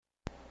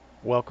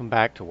Welcome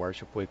back to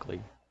Worship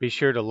Weekly. Be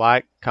sure to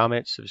like,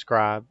 comment,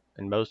 subscribe,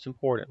 and most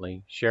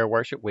importantly, share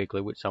Worship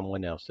Weekly with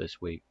someone else this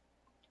week.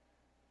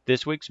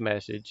 This week's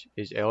message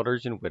is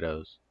Elders and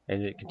Widows,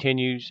 and it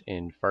continues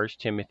in 1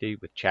 Timothy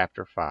with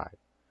chapter 5.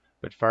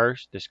 But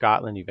first, the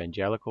Scotland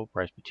Evangelical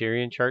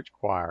Presbyterian Church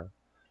Choir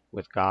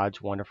with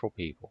God's Wonderful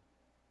People.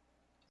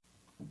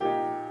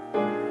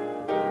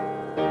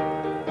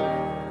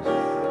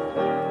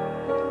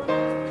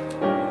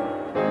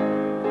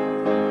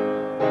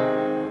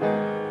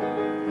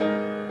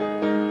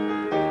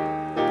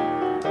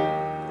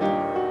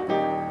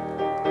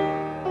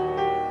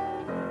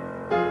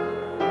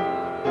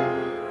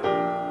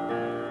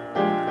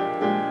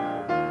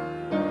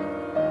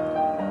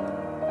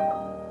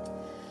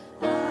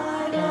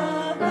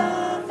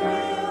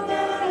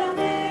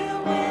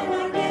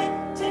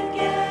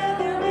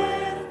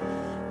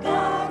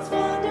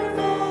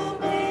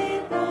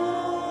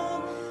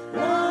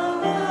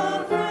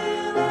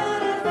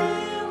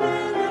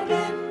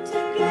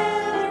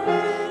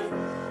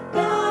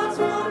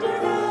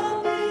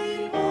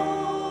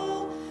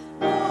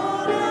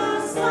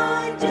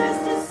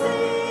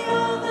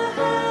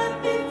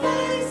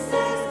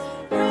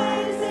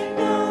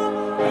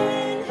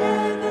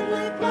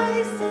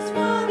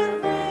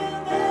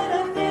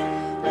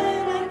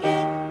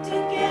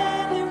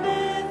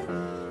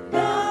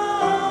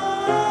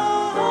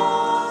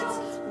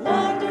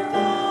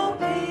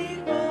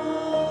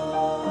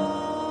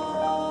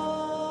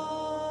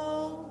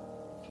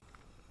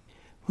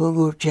 We'll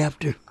go to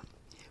chapter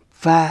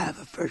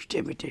 5 of 1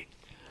 Timothy.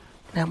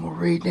 Now I'm going to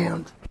read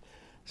down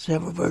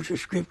several verses of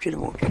scripture I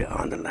want you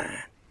to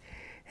underline.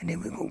 And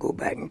then we're going to go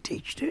back and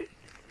teach the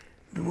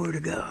Word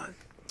of God.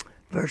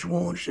 Verse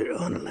 1 says,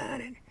 underline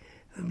it.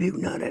 Rebuke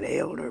not an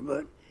elder,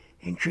 but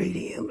entreat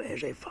him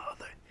as a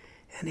father,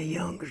 and a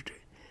youngster,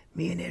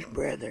 me and his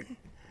brethren.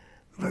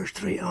 Verse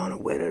 3, honor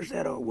widows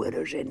that are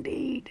widows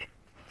indeed.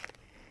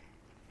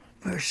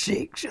 Verse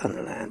 6,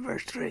 underline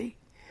verse 3.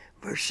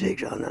 Verse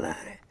 6,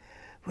 underline it.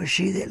 For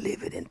she that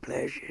liveth in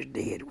pleasure is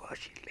dead while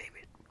she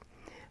liveth.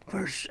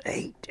 Verse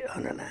 8,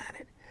 underline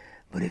it.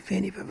 But if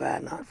any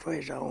provide not for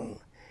his own,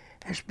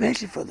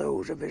 especially for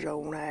those of his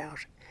own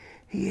house,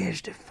 he has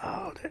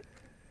defiled,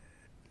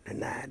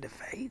 denied the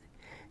faith.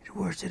 It's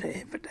worse than an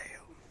infidel.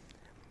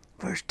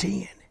 Verse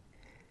 10,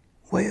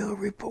 well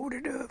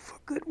reported of for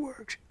good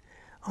works.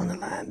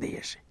 Underline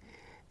this.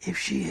 If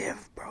she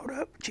have brought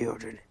up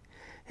children,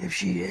 if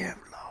she have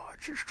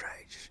lodged her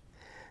strangers,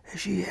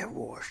 if she have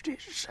washed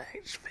his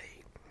saints' feet,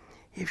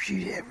 if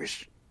she have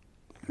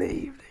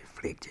relieved the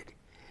afflicted,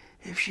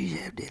 if she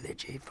have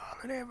diligently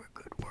followed every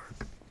good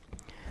work.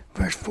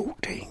 Verse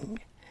 14,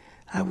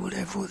 I will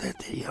therefore that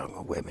the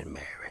younger women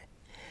marry,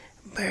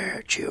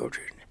 bear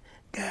children,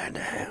 guide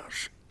the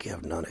house,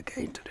 give none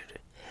occasion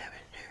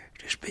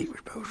to speak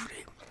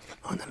reproachfully.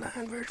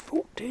 Underline verse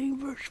 14,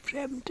 verse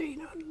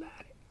 17, underline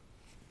it.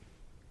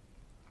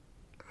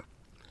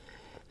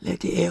 Let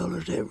the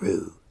elders that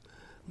rule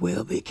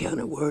well be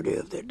counted worthy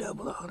of their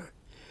double honor,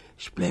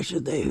 especially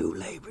they who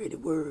labor in the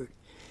word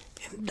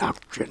and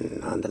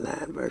doctrine.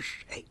 Underline verse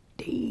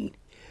 18.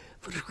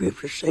 For the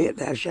scripture saith,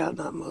 thou shalt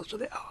not muzzle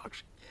the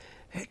ox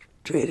that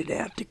treadeth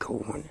out the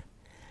corn,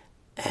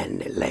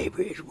 and the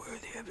labor is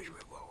worthy of his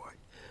reward.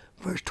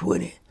 Verse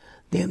 20.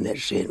 Them that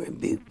sin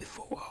rebuke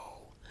before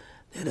all,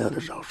 that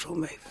others also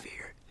may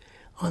fear.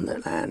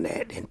 Underline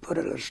that and put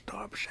a little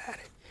star beside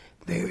it.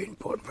 Very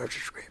important verse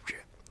of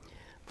scripture.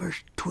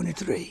 Verse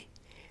 23,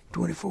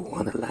 24,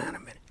 underline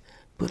them and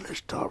put a little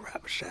star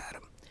right beside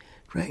them.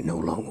 Drink no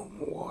longer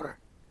water,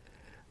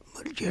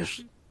 but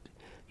just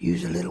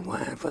use a little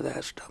wine for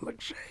thy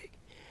stomach's sake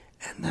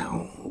and thy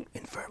own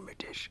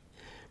infirmities.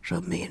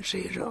 Some men's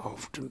sins are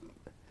often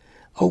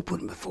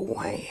open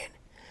beforehand,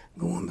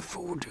 going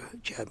before the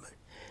judgment.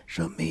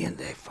 Some men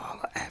they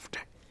follow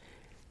after.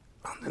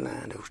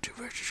 Underline those two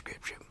verses of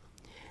scripture.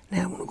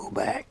 Now I want to go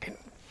back and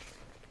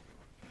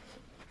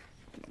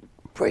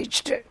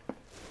preach to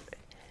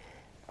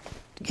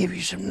give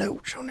you some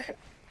notes on that.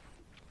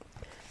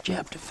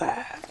 Chapter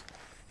 5.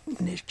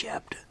 In this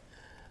chapter,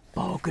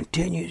 Paul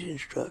continues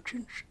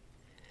instructions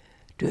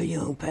to a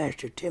young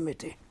pastor,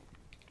 Timothy,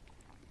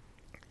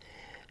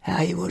 how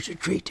he was to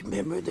treat the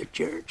member of the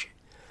church,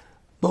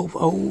 both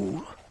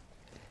old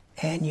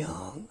and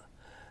young.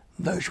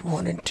 Verse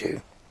 1 and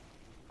 2.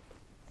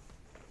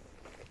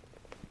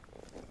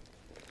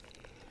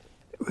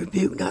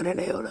 Rebuke not an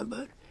elder,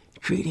 but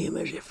treat him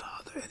as a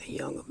father, and the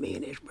younger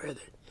men his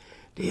brethren.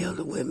 The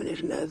elder women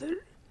as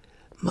another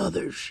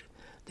mothers,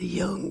 the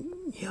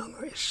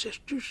younger as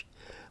sisters,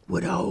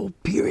 with all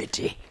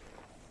purity.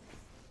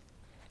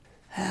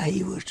 How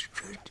he was to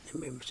treat the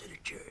members of the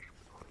church.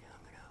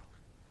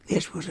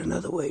 This was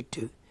another way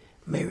to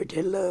merit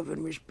their love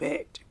and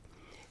respect.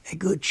 A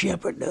good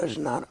shepherd does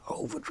not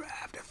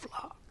overdrive the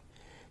flock.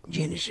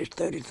 Genesis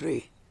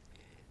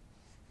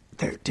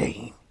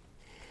 33:13.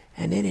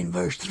 And then in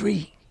verse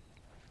 3, it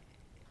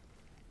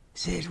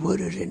says,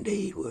 widows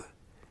indeed were,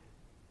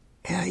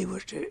 how he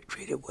was to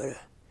treat a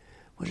widow,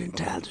 was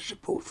entitled to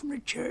support from the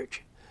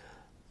church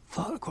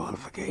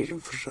qualification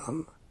for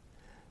some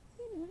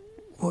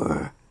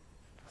were,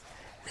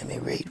 let me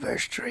read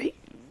verse 3.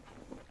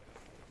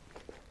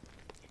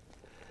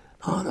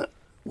 Honor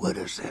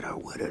widows that are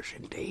widows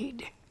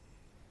indeed.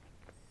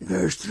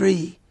 Verse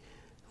 3,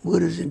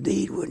 widows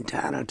indeed were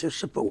entitled to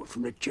support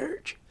from the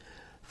church.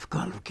 For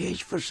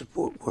qualification for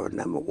support were,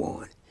 number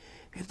 1,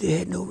 if they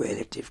had no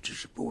relatives to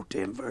support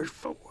them, verse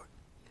 4.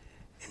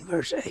 And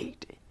verse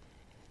 8,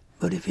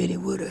 but if any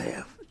widow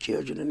have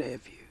children and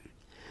nephews,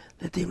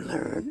 let them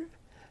learn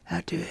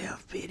how to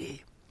have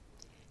pity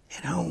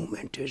at home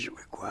and to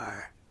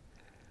require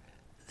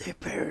their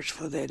parents,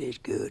 for that is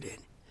good and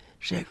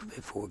sacred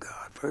before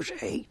God. Verse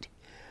 8,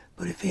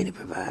 but if any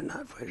provide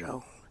not for his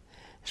own,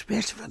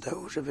 especially for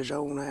those of his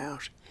own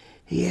house,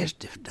 he has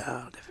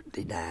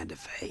denied the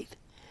faith,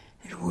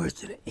 and is worse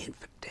than an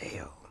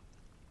infidel.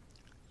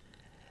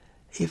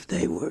 If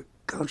they were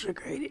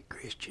consecrated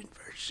Christian,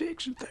 verse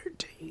 6 and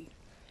 13,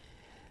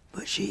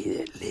 but she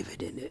that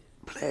liveth in the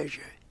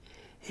pleasure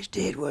is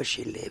dead while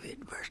she liveth,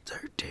 verse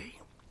 13.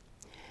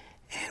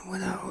 And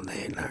withal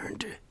they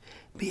learned to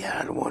be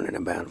idle, wandering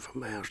about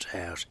from house to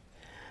house.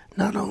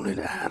 Not only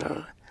the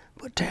idle,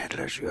 but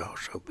tattlers are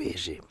also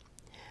busy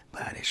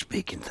by their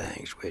speaking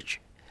things which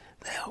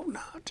they ought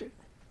not to.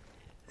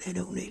 They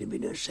don't need to be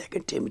done.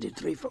 2 Timothy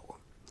 3:4.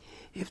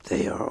 If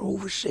they are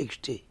over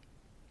 60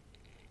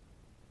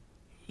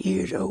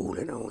 years old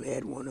and only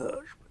had one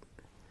husband.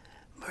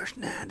 Verse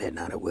 9, that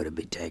not a widow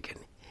be taken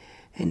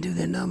into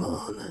the number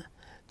on the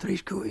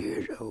 80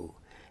 years old,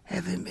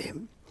 having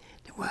been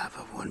the wife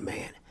of one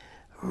man,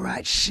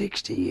 right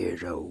 60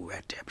 years old,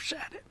 right there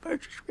beside that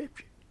verse of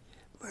Scripture.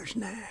 Verse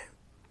 9.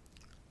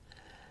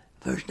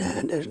 Verse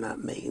 9 does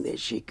not mean that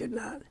she could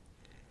not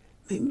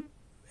be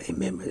a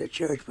member of the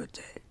church, but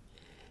that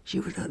she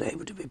was not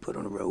able to be put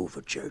on a roll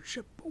for church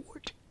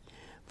support.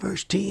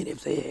 Verse 10,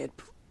 if they had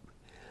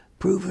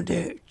proven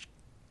their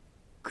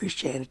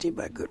Christianity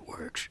by good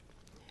works.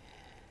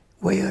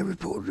 Way I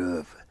reported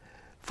of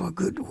for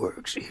good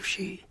works, if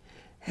she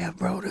have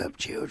brought up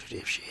children,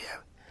 if she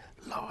have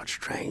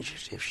lodged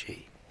strangers, if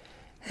she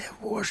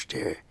have washed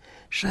their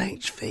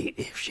saints' feet,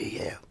 if she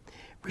have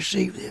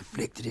received the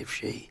afflicted, if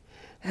she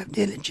have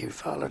diligently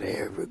followed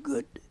every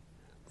good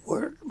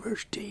work.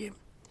 Verse 10.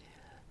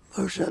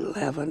 Verse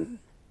 11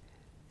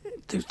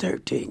 through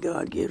 13,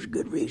 God gives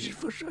good reasons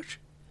for such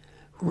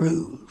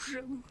rules.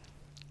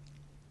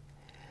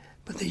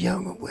 But the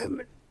younger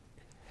women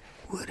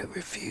would have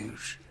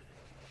refused.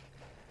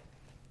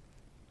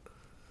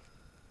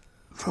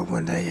 For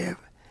when they have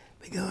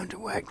begun to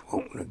wax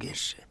wanton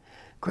against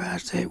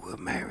Christ, they will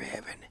marry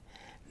having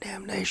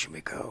damnation,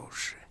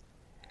 because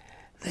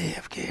they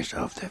have cast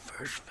off their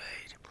first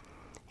faith.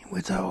 And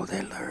withal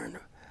they learn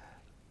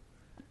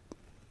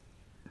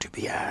to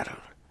be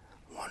idle,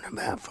 wandering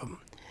about from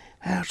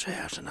house to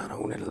house, and not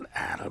only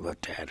idle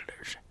but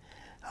tattlers,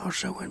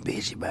 also in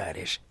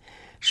busybodies,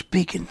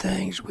 speaking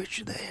things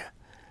which they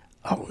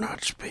ought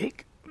not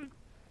speak.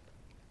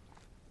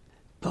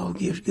 Paul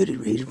gives good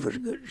reason for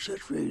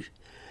such reasons.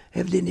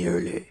 Evidently, the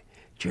early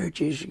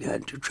churches got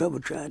into trouble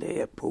trying to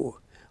help poor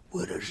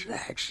widows.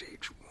 Acts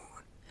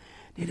 6:1.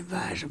 The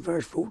advice of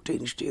verse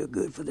 14 is still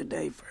good for the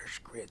day.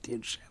 1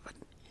 Corinthians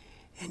 7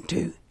 and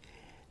 2.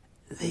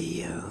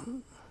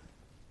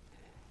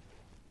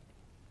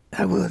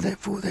 I will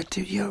therefore that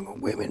two younger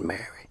women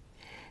marry,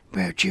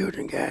 bear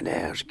children, guide the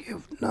house,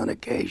 give none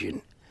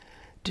occasion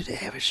to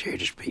the adversary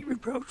to speak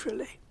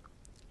reproachfully.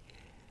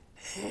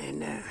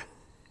 And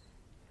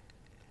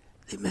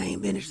the main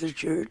business of the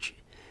church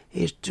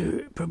is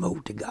to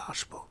promote the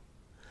gospel.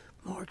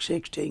 Mark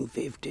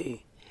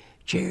 16:15.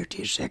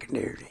 Charity is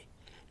secondary.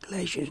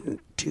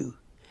 Galatians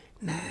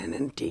 2:9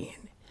 and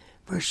 10.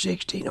 Verse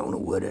 16, only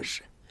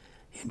widows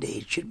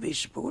indeed should be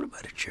supported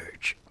by the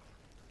church.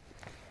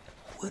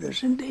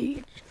 Widows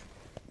indeed.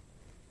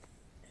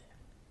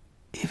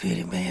 If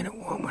any man or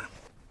woman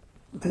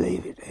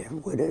believe it, have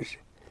widows,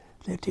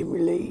 let them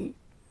relieve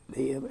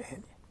them,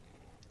 and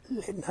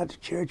let not the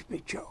church be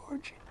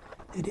charged,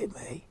 that it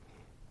may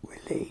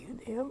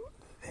relieve them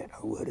that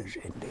are widows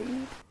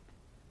indeed.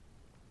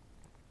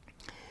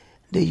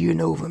 Do you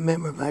know of a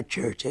member of my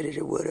church that is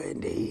a widow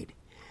indeed?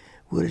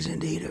 Widows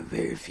indeed are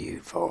very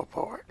few, far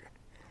apart.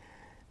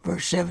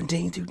 Verse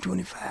 17 through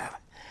 25,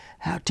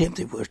 how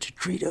Timothy was to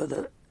treat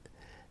other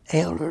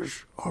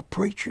elders or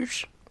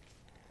preachers.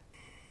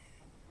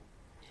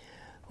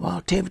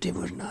 While Timothy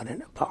was not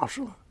an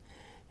apostle,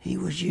 he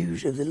was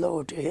used of the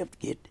Lord to help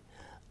get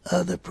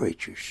other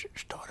preachers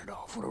started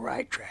off on the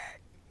right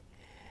track.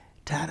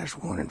 Titus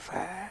 1 and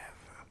 5.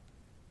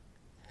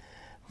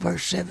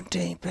 Verse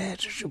 17,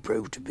 pastors who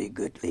proved to be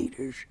good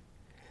leaders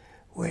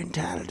were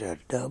entitled to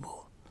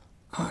double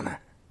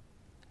honor.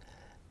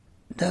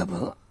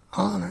 Double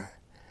honor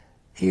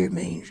here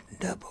means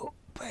double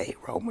pay.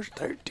 Romans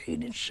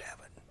 13 and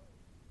 7.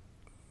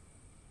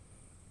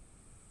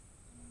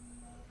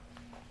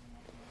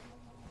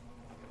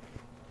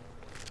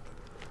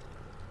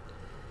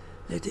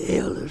 That the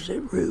elders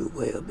that rule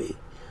well be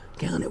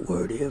counted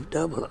worthy of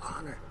double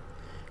honor,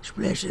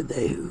 especially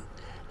they who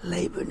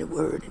labor in the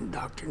word and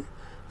doctrine,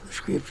 The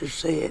scripture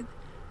said,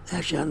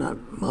 "Thou shalt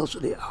not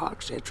muzzle the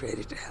ox that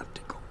treadeth out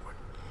the corn,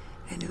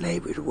 and the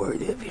labor is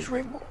worthy of his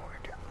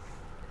reward."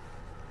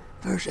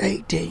 Verse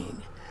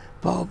 18,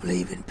 Paul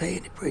believed in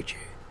paying the preacher,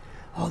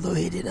 although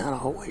he did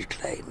not always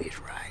claim his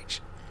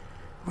rights.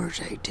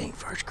 Verse 18,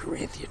 1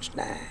 Corinthians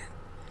 9,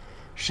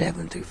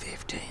 7 through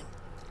 15.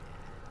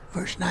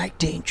 Verse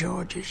 19,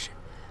 charges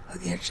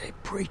against a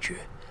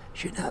preacher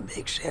should not be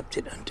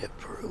accepted until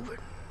proven.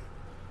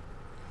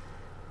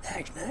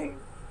 Acts 9,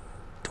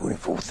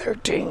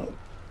 24:13.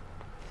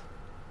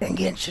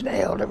 Against an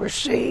elder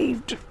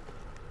received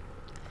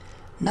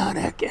not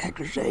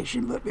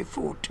accusation, but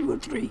before 2 or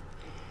 3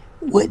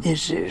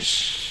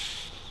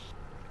 witnesses.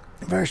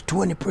 Verse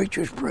 20,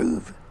 preachers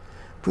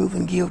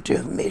proven guilty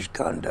of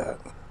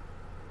misconduct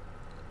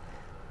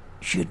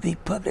should be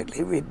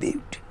publicly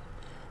rebuked.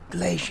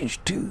 Galatians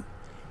 2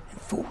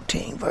 and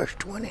 14, verse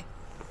 20.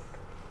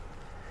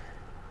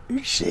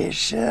 It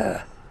says,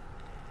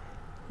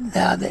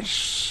 "Thou that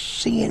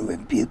sin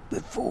rebuke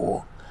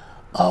before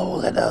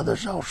all, that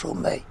others also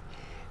may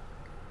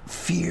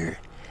fear."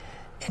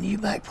 And you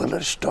might put a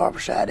little star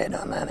beside that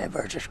on that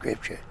verse of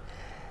scripture.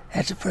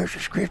 That's the verse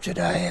of scripture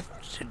that I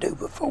have to do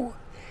before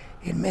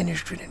in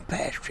ministry and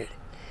pastoring.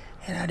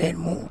 And I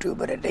didn't want to,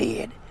 but I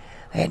did.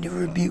 I had to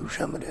rebuke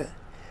some of the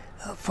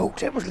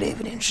folks that was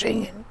living in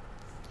sin,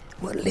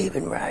 wasn't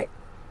living right.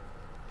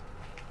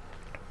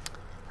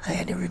 I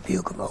had to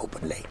rebuke them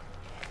openly.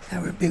 I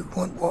rebuked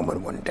one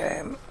woman one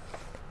time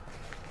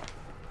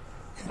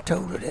and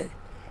told her that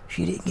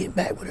she didn't get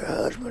back with her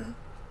husband.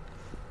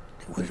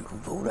 That was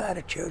going to vote out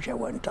of church. I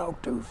wasn't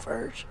talked to her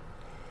first.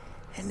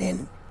 And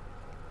then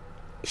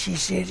she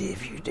said,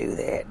 "If you do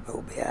that,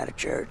 we'll be out of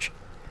church.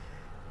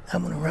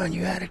 I'm going to run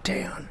you out of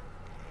town."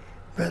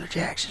 Brother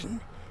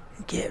Jackson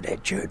kept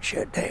that church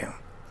shut down.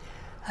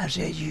 I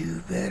said,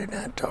 "You better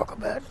not talk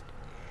about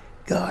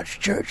God's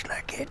church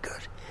like that,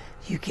 because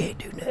you can't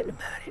do nothing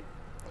about it."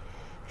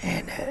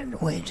 And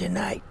Wednesday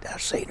night, I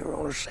seen her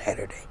on a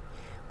Saturday.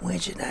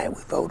 Wednesday night,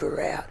 we voted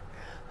her out.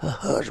 Her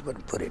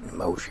husband put it in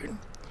motion,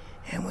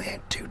 and we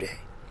had 2 days.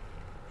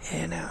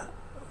 And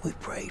we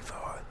prayed for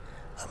her.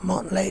 A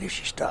month later,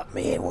 she stopped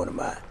me and one of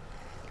my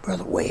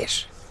brother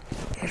Wes,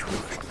 as we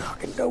was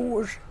knocking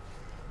doors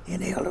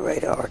in El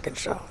Dorado,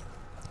 Arkansas.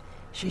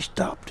 She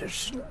stopped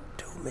us and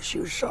told me she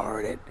was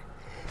sorry that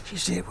she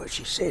said what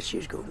she said she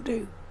was going to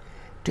do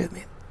to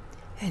me.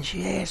 And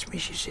she asked me,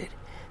 she said,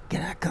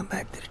 "Can I come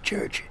back to the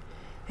church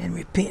and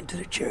repent to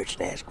the church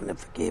and ask them to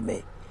forgive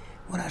me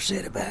what I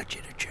said about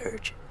you to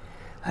church?"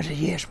 I said,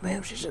 "Yes,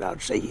 ma'am." She said, "I'll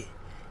see you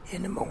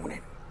in the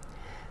morning."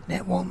 And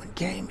that woman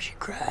came, she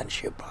cried, and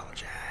she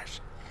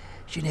apologized.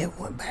 She never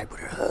went back with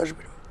her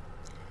husband,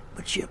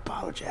 but she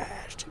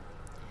apologized.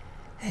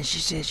 And she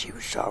said she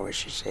was sorry.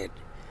 She said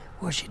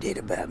what she did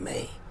about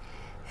me.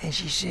 And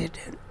she said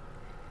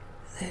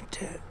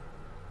that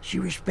she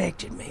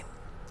respected me.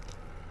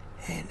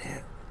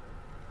 And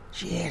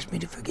she asked me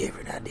to forgive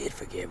her, and I did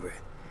forgive her.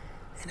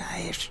 And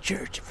I asked the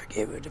church to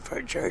forgive her. The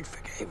first church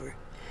forgave her.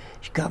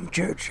 She come to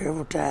church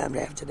several times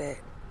after that,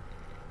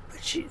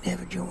 but she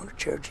never joined the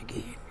church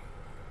again.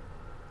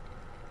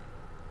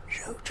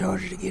 So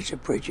charges against a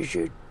preacher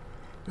should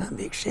not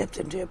be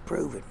accepted until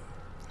proven.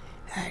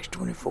 Acts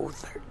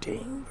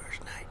 24:13, verse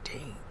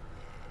 19.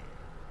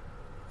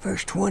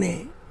 Verse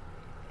 20,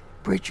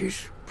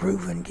 preachers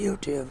proven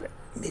guilty of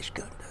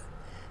misconduct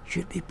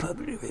should be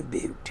publicly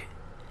rebuked.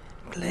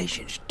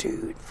 Galatians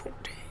 2 and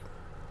 14.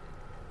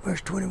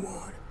 Verse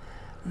 21,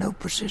 no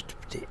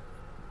persistent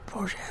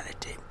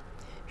partiality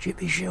should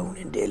be shown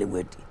in dealing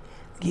with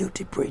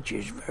guilty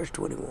preachers. Verse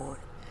 21,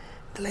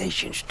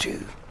 Galatians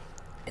 2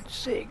 and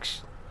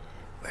 6.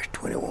 Verse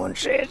 21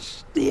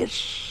 says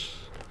this: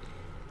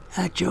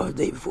 "I charge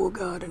thee before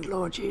God and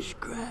Lord Jesus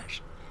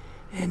Christ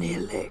and the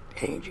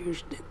elect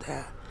angels that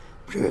thou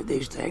observe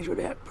these things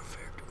without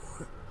perfect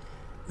one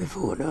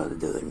before another,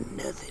 doing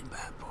nothing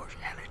by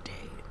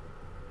partiality."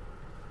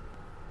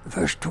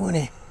 Verse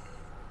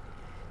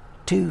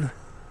 22,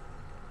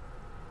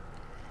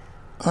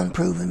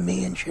 unproven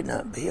men should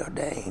not be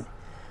ordained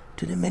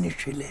to the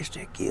ministry lest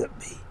their guilt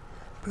be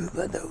proved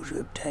by those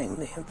who obtain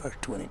them. Verse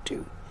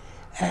 22,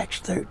 Acts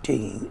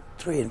 13,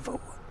 3 and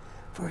 4,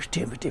 1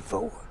 Timothy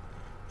 4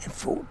 and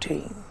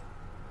 14.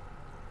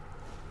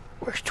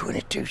 Verse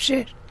 22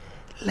 says,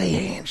 "Lay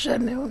hands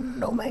suddenly on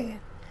no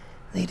man,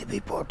 neither be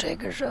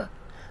partakers of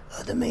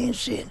other men's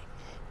sin.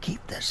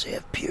 Keep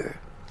thyself pure."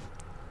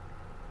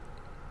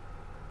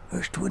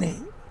 Verse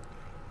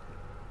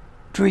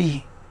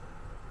 23,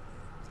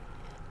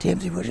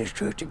 Timothy was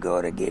instructed to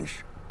guard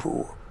against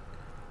poor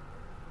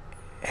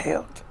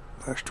health.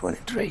 Verse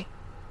 23,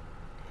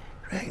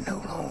 drink no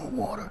longer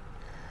water,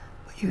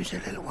 but use a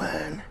little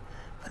wine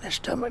for the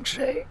stomach's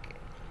sake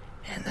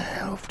and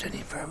the often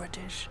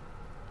infirmities.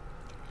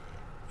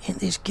 In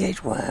this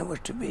case, wine was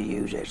to be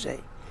used as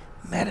a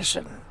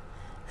medicine,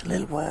 a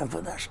little wine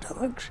for thy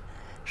stomach's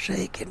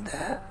sake and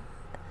thy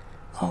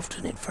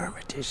often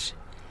infirmities.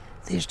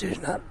 This does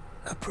not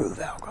approve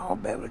alcohol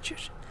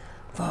beverages.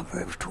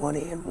 Proverbs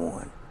 20 and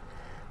 1.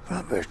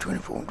 Proverbs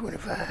 24 and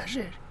 25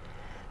 says,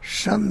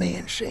 some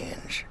men's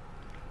sins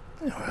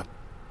are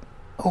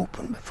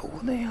open before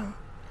them,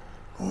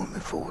 going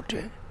before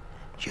the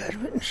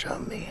judgment, and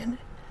some men,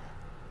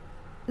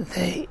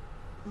 they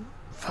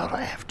follow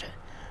after.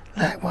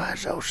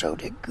 Likewise also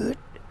the good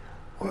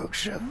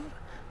works of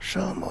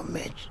some are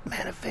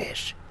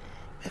manifest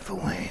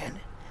beforehand,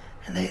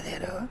 and they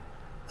that are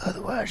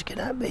otherwise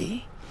cannot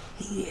be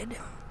hid.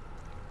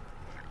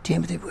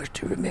 Timothy was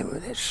to remember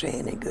that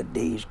sin and good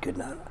deeds could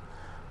not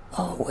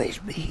always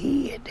be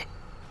hid.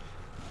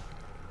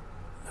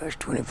 Verse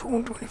 24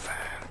 and 25.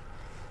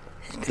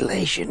 And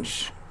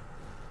Galatians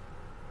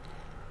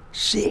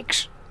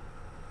 6,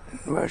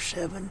 verse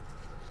 7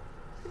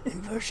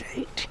 and verse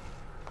 8.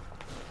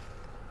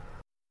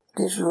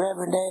 This is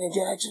Reverend Danny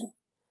Jackson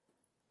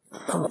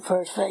from the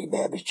First Faith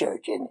Baptist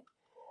Church in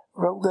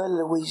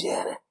Rockville,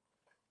 Louisiana,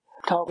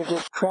 talking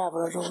to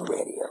travelers on the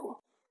radio.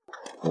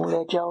 I want to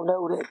let y'all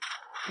know that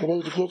you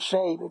need to get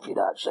saved if you're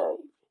not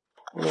saved.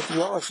 And if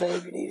you are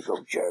saved, you need to go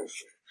to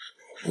church.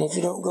 And if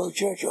you don't go to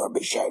church, you ought to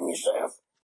be ashamed of yourself.